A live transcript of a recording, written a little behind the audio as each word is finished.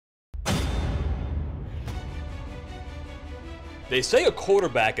They say a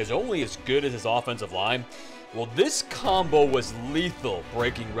quarterback is only as good as his offensive line. Well, this combo was lethal,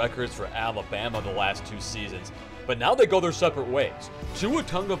 breaking records for Alabama the last 2 seasons. But now they go their separate ways. Tua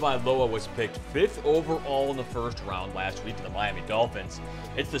Tagovailoa was picked 5th overall in the first round last week to the Miami Dolphins.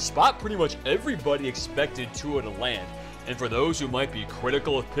 It's the spot pretty much everybody expected Tua to land. And for those who might be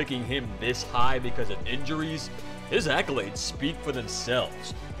critical of picking him this high because of injuries, his accolades speak for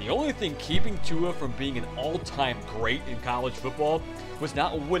themselves. The only thing keeping Tua from being an all-time great in college football was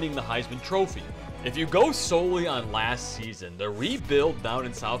not winning the Heisman Trophy. If you go solely on last season, the rebuild down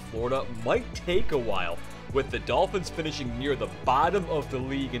in South Florida might take a while, with the Dolphins finishing near the bottom of the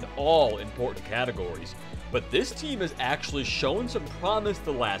league in all important categories. But this team has actually shown some promise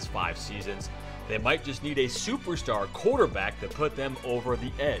the last 5 seasons. They might just need a superstar quarterback to put them over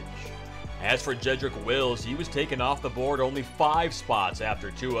the edge. As for Jedrick Wills, he was taken off the board only 5 spots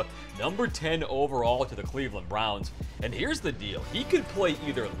after Tua, number 10 overall to the Cleveland Browns. And here's the deal, he could play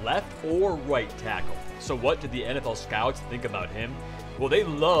either left or right tackle. So what did the NFL scouts think about him? Well, they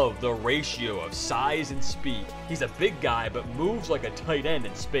love the ratio of size and speed. He's a big guy but moves like a tight end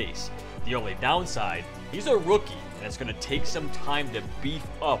in space. The only downside, he's a rookie and it's going to take some time to beef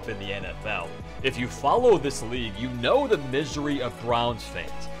up in the NFL. If you follow this league, you know the misery of Browns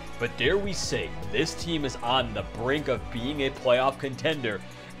fans. But dare we say, this team is on the brink of being a playoff contender.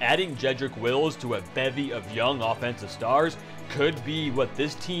 Adding Jedrick Wills to a bevy of young offensive stars could be what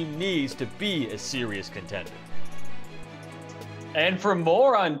this team needs to be a serious contender. And for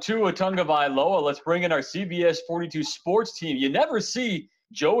more on Tua Tagovailoa, let's bring in our CBS 42 sports team. You never see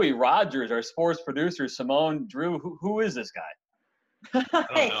Joey Rogers, our sports producer, Simone. Drew, who is this guy?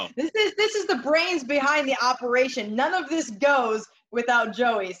 Hey, this is the brains behind the operation. None of this goes without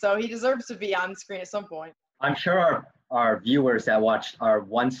Joey, so he deserves to be on screen at some point. I'm sure our viewers that watched our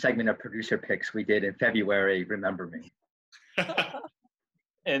one segment of producer picks we did in February remember me.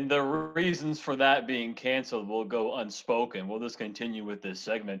 And the reasons for that being canceled will go unspoken. We'll just continue with this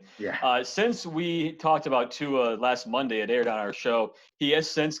segment. Yeah. Since we talked about Tua last Monday, it aired on our show, he has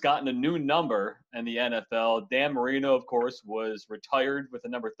since gotten a new number in the NFL. Dan Marino, of course, was retired with the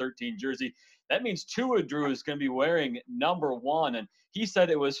number 13 jersey. That means Tua, Drew, is going to be wearing number 1. And he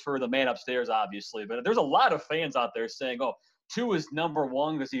said it was for the man upstairs, obviously. But there's a lot of fans out there saying, oh, Tua is number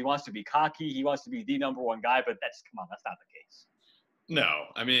 1 because he wants to be cocky. He wants to be the number 1 guy. But that's not the case. No,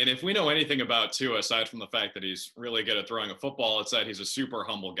 I mean, if we know anything about Tua, aside from the fact that he's really good at throwing a football, it's that he's a super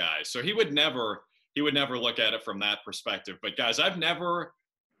humble guy. So he would never look at it from that perspective. But guys, I've never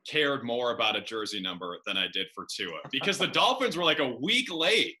cared more about a jersey number than I did for Tua because the Dolphins were like a week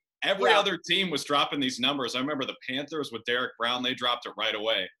late. Every other team was dropping these numbers. I remember the Panthers with Derek Brown, they dropped it right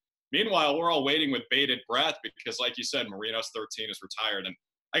away. Meanwhile, we're all waiting with bated breath because, like you said, Marino's 13 is retired. And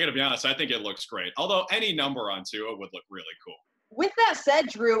I got to be honest, I think it looks great. Although any number on Tua would look really cool. With that said,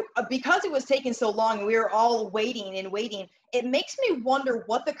 Drew, because it was taking so long and we were all waiting, it makes me wonder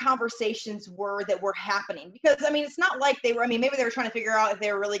what the conversations were that were happening. Because, I mean, it's not like they were – I mean, maybe they were trying to figure out if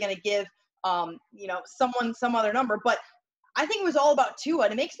they were really going to give, someone some other number. But I think it was all about Tua.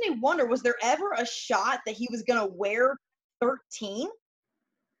 And it makes me wonder, was there ever a shot that he was going to wear 13?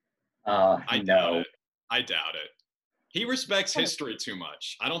 I doubt it. He respects history too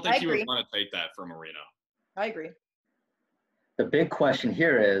much. I don't think he would want to take that from Marino. I agree. The big question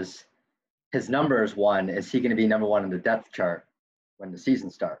here is, his number is 1. Is he going to be number 1 in the depth chart when the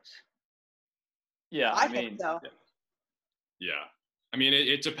season starts? Yeah, I think so. Yeah. I mean,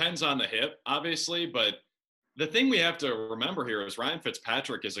 it depends on the hip, obviously, but the thing we have to remember here is Ryan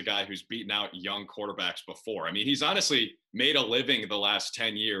Fitzpatrick is a guy who's beaten out young quarterbacks before. I mean, he's honestly made a living the last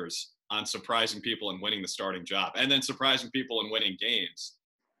 10 years on surprising people and winning the starting job and then surprising people and winning games.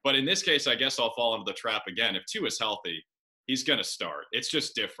 But in this case, I guess I'll fall into the trap again. If Tua is healthy, he's going to start. It's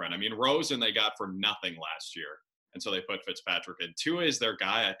just different. I mean, Rosen they got for nothing last year, and so they put Fitzpatrick in. Tua is their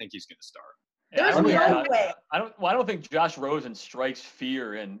guy. I think he's going to start. There's no way. I don't think Josh Rosen strikes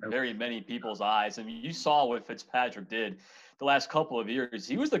fear in very many people's eyes. I mean, you saw what Fitzpatrick did the last couple of years.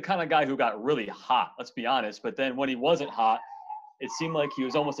 He was the kind of guy who got really hot, let's be honest. But then when he wasn't hot, it seemed like he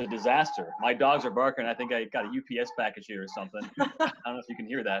was almost a disaster. My dogs are barking. I think I got a UPS package here or something. I don't know if you can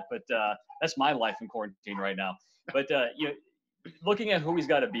hear that, but that's my life in quarantine right now. But looking at who he's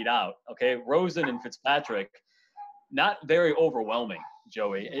got to beat out, okay, Rosen and Fitzpatrick, not very overwhelming,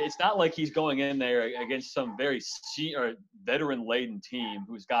 Joey. It's not like he's going in there against some very veteran-laden team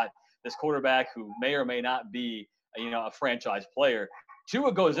who's got this quarterback who may or may not be, a franchise player.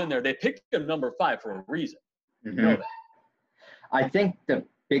 Tua goes in there. They picked him number 5 for a reason. Mm-hmm. You know that. I think the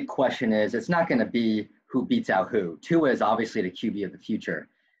big question is, it's not going to be who beats out who. Tua is obviously the QB of the future.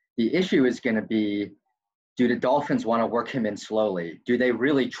 The issue is going to be Do the Dolphins want to work him in slowly? Do they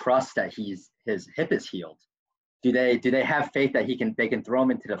really trust that his hip is healed? Do they have faith that they can throw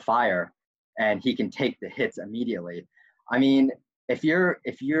him into the fire and he can take the hits immediately? I mean, if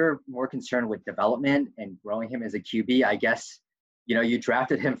you're more concerned with development and growing him as a QB, I guess, you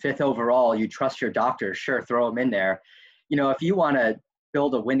drafted him 5th overall, you trust your doctor, sure, throw him in there. If you want to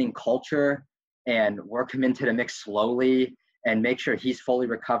build a winning culture and work him into the mix slowly and make sure he's fully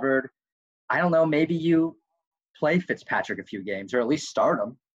recovered, I don't know, maybe you play Fitzpatrick a few games or at least start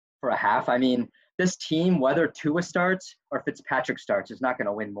him for a half. I mean, this team, whether Tua starts or Fitzpatrick starts, is not going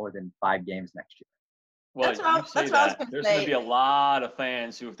to win more than 5 games next year. Well, that's what I was going there's to going to be a lot of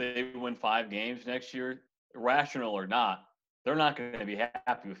fans who, if they win 5 games next year, irrational or not, they're not going to be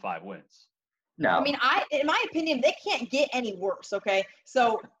happy with 5 wins. No. I mean, in my opinion, they can't get any worse, okay?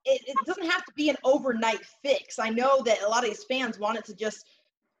 So it doesn't have to be an overnight fix. I know that a lot of these fans want it to just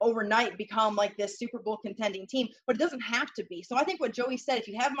overnight become like this Super Bowl contending team, but it doesn't have to be. So I think what Joey said, if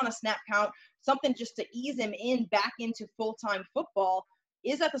you have him on a snap count, something just to ease him back into full-time football,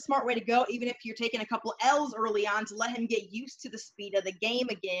 is that the smart way to go, even if you're taking a couple L's early on to let him get used to the speed of the game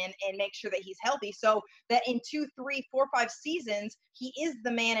again and make sure that he's healthy so that in 2, 3, 4, 5 seasons, he is the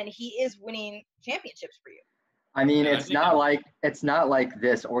man and he is winning championships for you. I mean, it's not like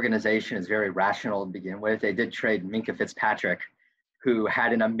this organization is very rational to begin with. They did trade Minkah Fitzpatrick, who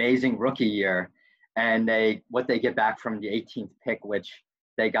had an amazing rookie year, and what they get back from the 18th pick, which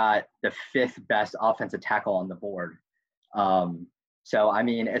they got the 5th best offensive tackle on the board. So, I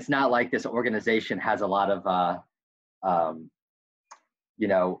mean, it's not like this organization has a lot of,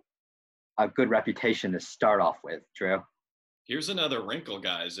 a good reputation to start off with, Drew. Here's another wrinkle,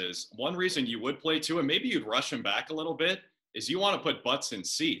 guys, is one reason you would play Tua, and maybe you'd rush him back a little bit, is you want to put butts in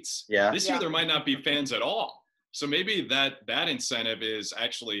seats. Yeah. This year there might not be fans at all. So maybe that incentive is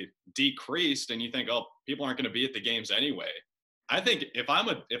actually decreased, and you think, oh, people aren't going to be at the games anyway. I think if I'm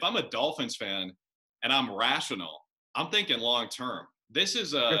a Dolphins fan and I'm rational, I'm thinking long term. This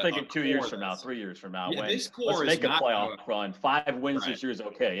is You're thinking 2 years from now, 3 years from now. Yeah, when this core let's make is a playoff going run. 5 wins Right. this year is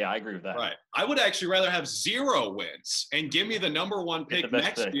okay. Yeah, I agree with that. Right. I would actually rather have 0 wins and give me the number 1 Get the pick best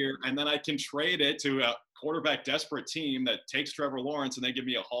next pick. year, and then I can trade it to a quarterback desperate team that takes Trevor Lawrence and they give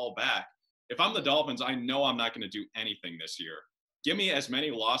me a haul back. If I'm the Dolphins, I know I'm not going to do anything this year. Give me as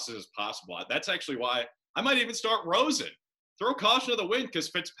many losses as possible. That's actually why I might even start Rosen. Throw caution to the wind because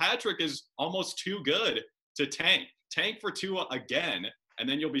Fitzpatrick is almost too good to tank. Tank for Tua again, and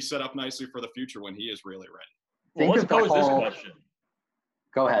then you'll be set up nicely for the future when he is really ready. Well, let's pose this question.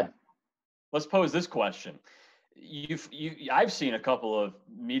 Go ahead. Let's pose this question. I've seen a couple of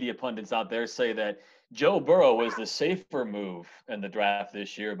media pundits out there say that Joe Burrow was the safer move in the draft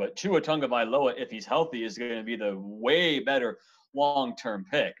this year, but Tua Tagovailoa, if he's healthy, is going to be the way better long-term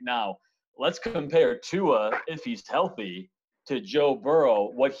pick. Now, let's compare Tua, if he's healthy, to Joe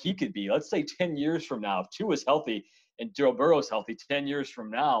Burrow, what he could be. Let's say 10 years from now, if Tua's healthy and Joe Burrow's healthy 10 years from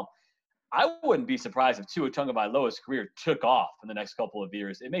now, I wouldn't be surprised if Tua Tagovailoa's career took off in the next couple of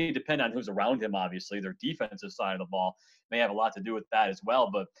years. It may depend on who's around him, obviously. Their defensive side of the ball may have a lot to do with that as well.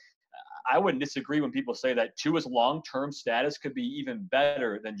 But I wouldn't disagree when people say that Tua's long-term status could be even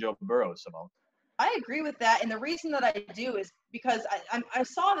better than Joe Burrow, Simone. I agree with that. And the reason that I do is because I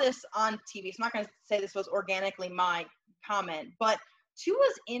saw this on TV. So I'm not going to say this was organically my comment, but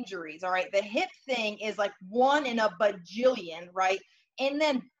Tua's injuries, all right, the hip thing is like 1 in a bajillion, right? And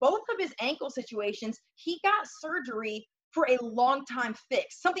then both of his ankle situations, he got surgery for a long time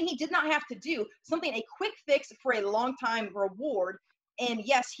fix, something he did not have to do, a quick fix for a long time reward. And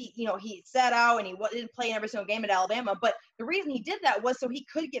yes, he sat out and he didn't play in every single game at Alabama, but the reason he did that was so he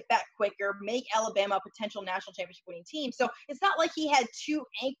could get back quicker, make Alabama a potential national championship winning team. So it's not like he had 2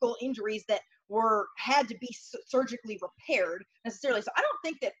 ankle injuries that had to be surgically repaired necessarily. So I don't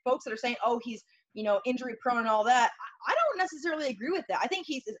think that folks that are saying, oh, he's injury prone and all that, I don't necessarily agree with that. I think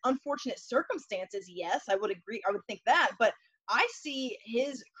he's in unfortunate circumstances. Yes, I would agree. I would think that, but I see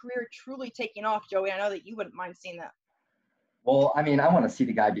his career truly taking off, Joey. I know that you wouldn't mind seeing that. Well, I mean, I want to see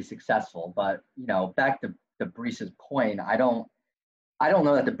the guy be successful, but back to Brees's point, I don't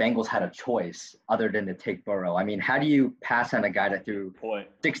know that the Bengals had a choice other than to take Burrow. I mean, how do you pass on a guy that threw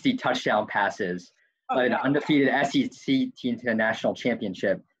 60 touchdown passes, an undefeated SEC team to the national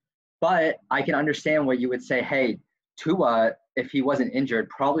championship? But I can understand what you would say. Hey, Tua, if he wasn't injured,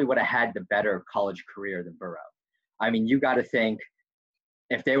 probably would have had the better college career than Burrow. I mean, you got to think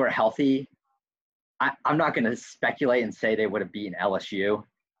if they were healthy. I'm not going to speculate and say they would have beaten LSU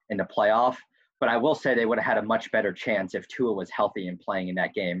in the playoff, but I will say they would have had a much better chance if Tua was healthy and playing in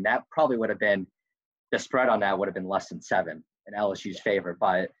that game. That probably would have been – the spread on that would have been less than 7 in LSU's favor.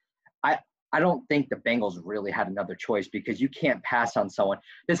 But I don't think the Bengals really had another choice because you can't pass on someone.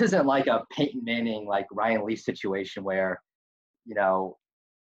 This isn't like a Peyton Manning, like Ryan Leaf situation where, you know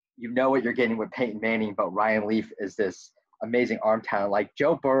what you're getting with Peyton Manning, but Ryan Leaf is this amazing arm talent. Like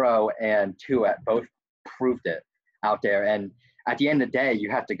Joe Burrow and Tua both proved it out there. And at the end of the day,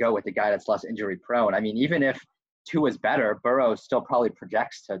 you have to go with the guy that's less injury prone. I mean, even if Tua is better, Burrow still probably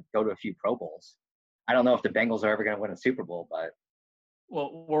projects to go to a few Pro Bowls. I don't know if the Bengals are ever going to win a Super Bowl, but.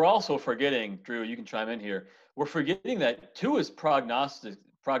 Well, we're also forgetting, Drew, you can chime in here. We're forgetting that Tua's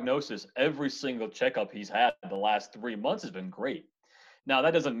prognosis every single checkup he's had the last 3 months has been great. Now,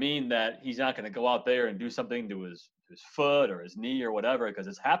 that doesn't mean that he's not going to go out there and do something to his foot or his knee or whatever, because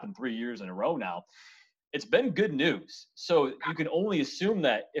it's happened 3 years in a row now. It's been good news. So you can only assume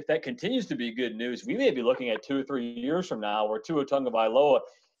that if that continues to be good news, we may be looking at 2 or 3 years from now where Tua Tagovailoa,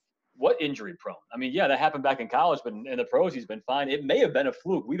 what injury prone? I mean, yeah, that happened back in college, but in the pros, he's been fine. It may have been a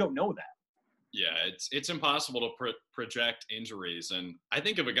fluke. We don't know that. Yeah, it's impossible to project injuries. And I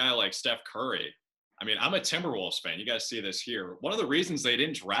think of a guy like Steph Curry. I mean, I'm a Timberwolves fan. You guys see this here. One of the reasons they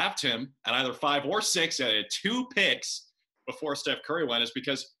didn't draft him at either 5 or 6, he had 2 picks before Steph Curry went, is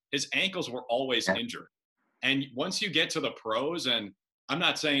because his ankles were always injured. And once you get to the pros, and I'm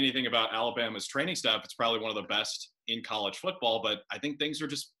not saying anything about Alabama's training staff, it's probably one of the best in college football, but I think things are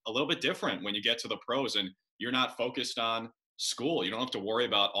just a little bit different when you get to the pros and you're not focused on school. You don't have to worry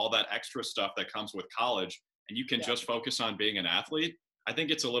about all that extra stuff that comes with college, and you can just focus on being an athlete. I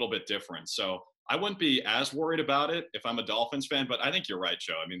think it's a little bit different. So I wouldn't be as worried about it if I'm a Dolphins fan, but I think you're right,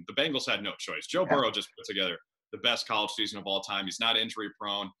 Joe. I mean, the Bengals had no choice. Joe Burrow just put together the best college season of all time. He's not injury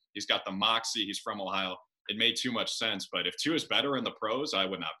prone. He's got the moxie. He's from Ohio. It made too much sense. But if Tua is better in the pros, I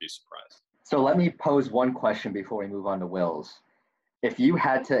would not be surprised. So let me pose one question before we move on to Will's. If you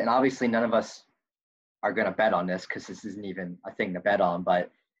had to, and obviously none of us are going to bet on this because this isn't even a thing to bet on,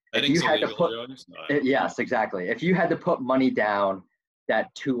 but if you had to put, yes, exactly. If you had to put money down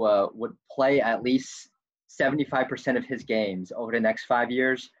that Tua would play at least 75% of his games over the next 5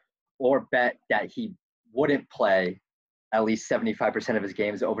 years, or bet that he wouldn't play at least 75% of his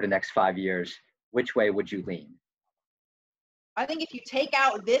games over the next 5 years, which way would you lean? I think if you take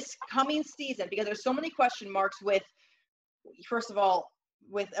out this coming season, because there's so many question marks with, first of all,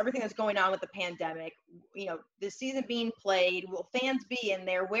 with everything that's going on with the pandemic, the season being played, will fans be in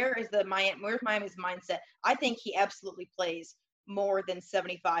there? Where's Miami's mindset? I think he absolutely plays more than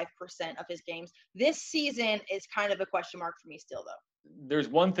 75% of his games. This season is kind of a question mark for me still, though. There's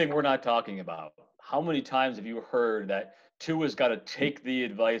one thing we're not talking about. How many times have you heard that Tua's got to take the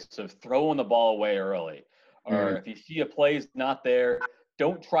advice of throwing the ball away early? Or if you see a play's not there,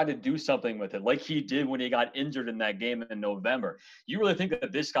 don't try to do something with it like he did when he got injured in that game in November. You really think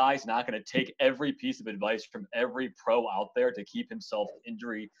that this guy's not going to take every piece of advice from every pro out there to keep himself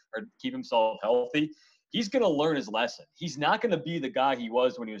injury or keep himself healthy? He's going to learn his lesson. He's not going to be the guy he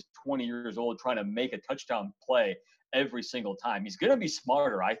was when he was 20 years old trying to make a touchdown play every single time. He's going to be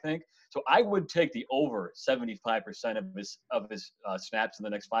smarter, I think. So I would take the over 75% of his snaps in the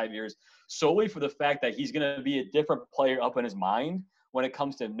next 5 years, solely for the fact that he's going to be a different player up in his mind when it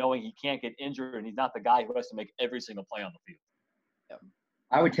comes to knowing he can't get injured and he's not the guy who has to make every single play on the field.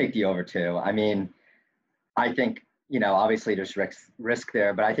 Yeah. I would take the over too. I mean, I think, obviously there's risk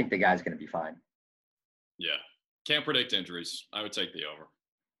there, but I think the guy's going to be fine. Yeah. Can't predict injuries. I would take the over.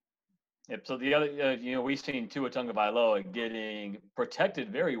 Yep. So the other, we've seen Tua Tagovailoa getting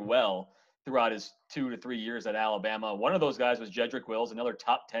protected very well throughout his 2 to 3 years at Alabama. One of those guys was Jedrick Wills, another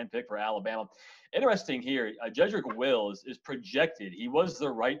top 10 pick for Alabama. Interesting here, Jedrick Wills is projected. He was the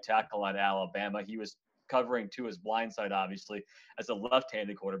right tackle at Alabama. He was covering Tua's blind side, obviously, as a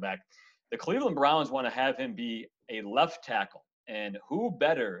left-handed quarterback. The Cleveland Browns want to have him be a left tackle. And who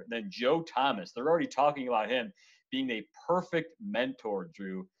better than Joe Thomas? They're already talking about him being a perfect mentor,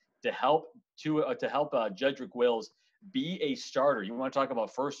 Drew, to help Jedrick Wills be a starter. You want to talk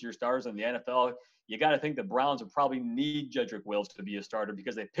about first-year starters in the NFL, you got to think the Browns would probably need Jedrick Wills to be a starter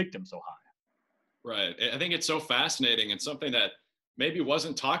because they picked him so high. Right. I think it's so fascinating and something that maybe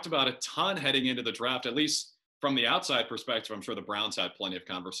wasn't talked about a ton heading into the draft, at least from the outside perspective. I'm sure the Browns had plenty of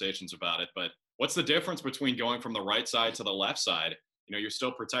conversations about it, but what's the difference between going from the right side to the left side? You're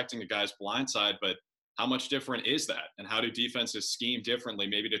still protecting a guy's blind side, but how much different is that? And how do defenses scheme differently,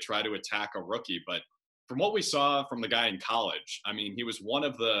 maybe to try to attack a rookie? But from what we saw from the guy in college, I mean, he was one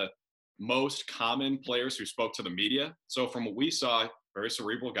of the most common players who spoke to the media. So from what we saw, very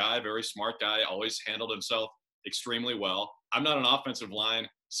cerebral guy, very smart guy, always handled himself extremely well. I'm not an offensive line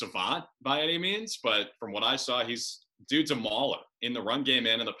savant by any means, but from what I saw, he's dude's a mauler in the run game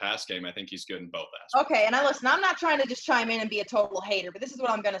and in the pass game. I think he's good in both aspects. Okay, and I'm not trying to just chime in and be a total hater, but this is what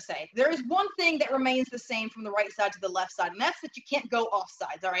I'm going to say. There is one thing that remains the same from the right side to the left side, and that's that you can't go off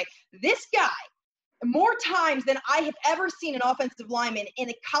sides, all right? This guy, more times than I have ever seen an offensive lineman in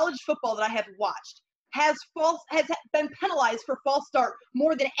a college football that I have watched, has been penalized for false start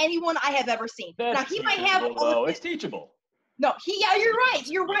more than anyone I have ever seen. That's now, he might have all it's teachable. No, you're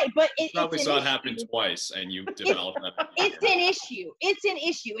right, but probably it's saw an it happen issue. twice, and you developed that. It's an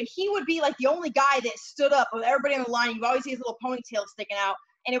issue, and he would be like the only guy that stood up with everybody on the line. You always see his little ponytail sticking out,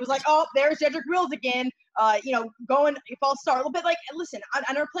 and it was like, oh, there's Jedrick Wills again, going false start. A little bit like, listen,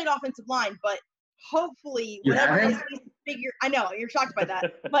 I never played offensive line, but hopefully whatever it is he needs to figure. I know you're shocked by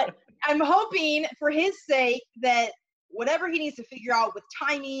that, but I'm hoping for his sake that whatever he needs to figure out with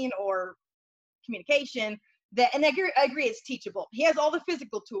timing or communication. And I agree, it's teachable. He has all the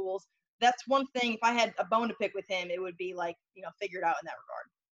physical tools. That's one thing. If I had a bone to pick with him, it would be like, figured out in that regard.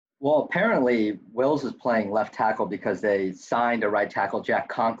 Well, apparently Wills is playing left tackle because they signed a right tackle, Jack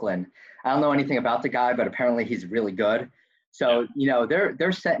Conklin. I don't know anything about the guy, but apparently he's really good. So,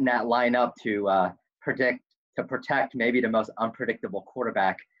 they're setting that line up to protect maybe the most unpredictable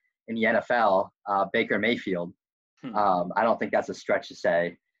quarterback in the NFL, Baker Mayfield. I don't think that's a stretch to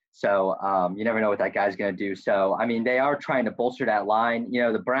say. So you never know what that guy's going to do. So, I mean, they are trying to bolster that line.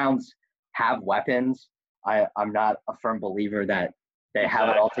 The Browns have weapons. I'm not a firm believer that they have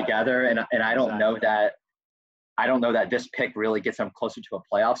it all together. And I don't know that this pick really gets them closer to a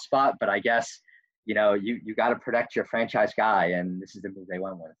playoff spot. But I guess, you got to protect your franchise guy. And this is the move they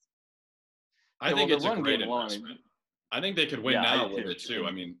went with. I think it's a great investment. I think they could win now with it too.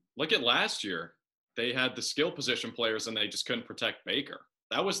 I mean, look at last year. They had the skill position players and they just couldn't protect Baker.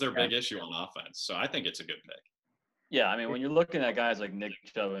 That was their big issue on offense. So I think it's a good pick. Yeah, I mean, when you're looking at guys like Nick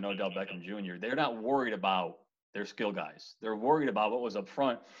Chubb and Odell Beckham Jr., they're not worried about their skill guys. They're worried about what was up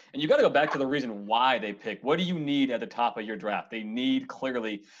front. And you got to go back to the reason why they pick. What do you need at the top of your draft? They need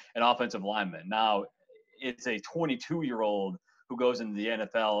clearly an offensive lineman. Now, it's a 22-year-old who goes into the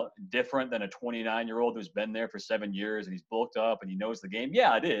NFL different than a 29-year-old who's been there for 7 years and he's bulked up and he knows the game.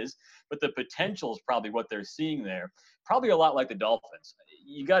 Yeah, it is. But the potential is probably what they're seeing there. Probably a lot like the Dolphins.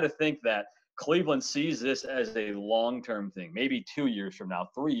 You got to think that Cleveland sees this as a long-term thing, maybe 2 years from now,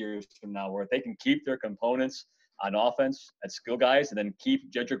 3 years from now, where if they can keep their components on offense at skill guys and then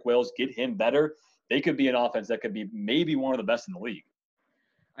keep Jedrick Wills, get him better, they could be an offense that could be maybe one of the best in the league.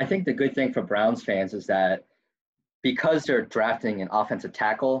 I think the good thing for Browns fans is that because they're drafting an offensive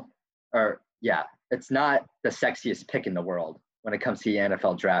tackle, it's not the sexiest pick in the world when it comes to the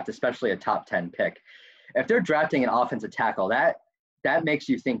NFL draft, especially a top 10 pick. If they're drafting an offensive tackle, that makes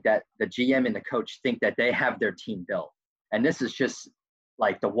you think that the GM and the coach think that they have their team built. And this is just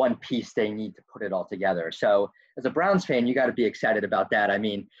like the one piece they need to put it all together. So as a Browns fan, you got to be excited about that. I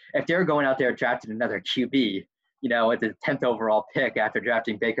mean, if they're going out there drafting another QB, at the 10th overall pick after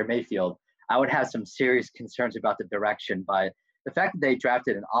drafting Baker Mayfield, I would have some serious concerns about the direction. But the fact that they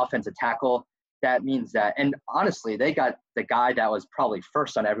drafted an offensive tackle, that means that, and honestly, they got the guy that was probably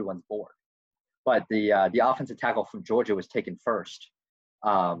first on everyone's board. But the offensive tackle from Georgia was taken first,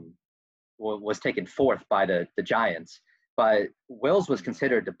 was taken fourth by the Giants. But Wills was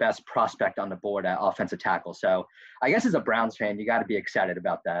considered the best prospect on the board at offensive tackle. So I guess as a Browns fan, you got to be excited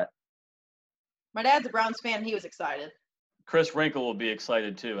about that. My dad's a Browns fan, and he was excited. Chris Wrinkle will be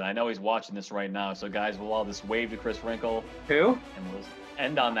excited too, and I know he's watching this right now. So guys, we'll all just wave to Chris Wrinkle. Who? And we'll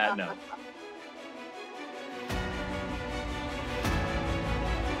end on that note.